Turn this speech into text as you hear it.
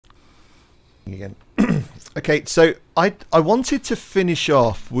again. Okay, so I wanted to finish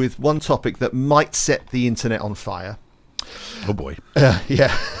off with one topic that might set the internet on fire. Oh boy!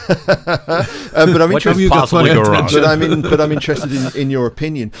 Yeah, but I'm interested. But I'm interested in your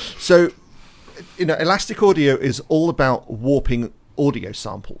opinion. So, elastic audio is all about warping audio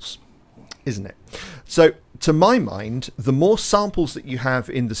samples, isn't it? So, to my mind, the more samples that you have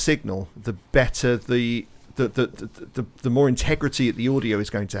in the signal, the better the more integrity the audio is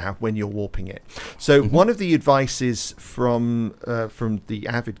going to have when you're warping it. So one of the advices from the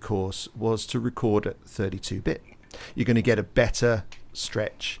Avid course was to record at 32-bit. You're going to get a better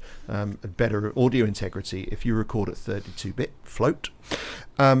stretch, a better audio integrity if you record at 32-bit float.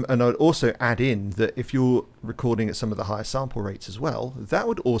 And I'd also add in that if you're recording at some of the higher sample rates as well, that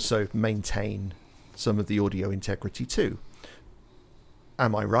would also maintain some of the audio integrity too.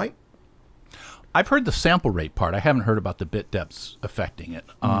 Am I right? I've heard the sample rate part. I haven't heard about the bit depths affecting it.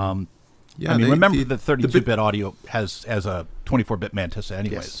 Yeah, I mean, remember that 32-bit audio has a 24-bit mantissa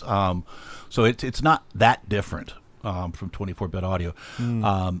anyways. Yes. So it's not that different from 24-bit audio.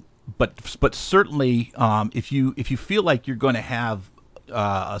 But certainly if you feel like you're going to have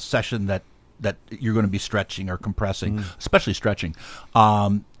a session that you're going to be stretching or compressing, especially stretching,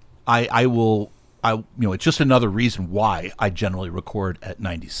 it's just another reason why I generally record at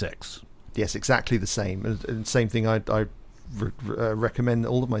 96. Yes, exactly the same. And same thing. I recommend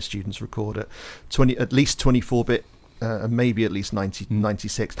all of my students record at least 24-bit, and maybe at least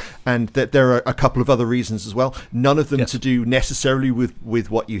 96. And that there are a couple of other reasons as well. None of them to do necessarily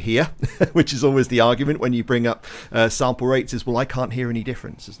with what you hear, which is always the argument when you bring up sample rates. Is, well, I can't hear any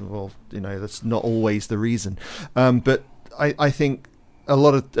difference. Well, that's not always the reason. But I think a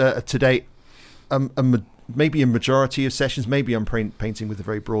lot of today, maybe a majority of sessions, maybe I'm painting with a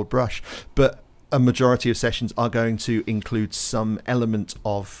very broad brush, but a majority of sessions are going to include some element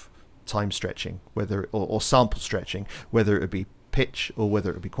of time stretching, or sample stretching, whether it be pitch or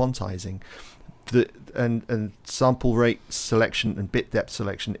whether it be quantizing. And sample rate selection and bit depth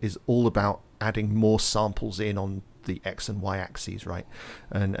selection is all about adding more samples in on the X and Y axes, right?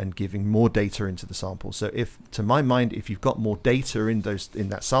 And giving more data into the sample. So to my mind, if you've got more data in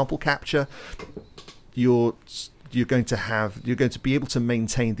that sample capture, you're going to be able to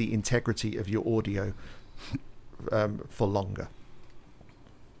maintain the integrity of your audio for longer.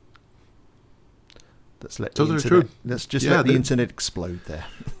 Let's let the internet explode there.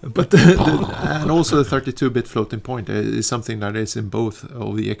 But and also the 32-bit floating point is something that is in both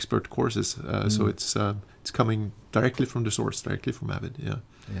of the expert courses. So it's coming directly from the source, directly from Avid. Yeah.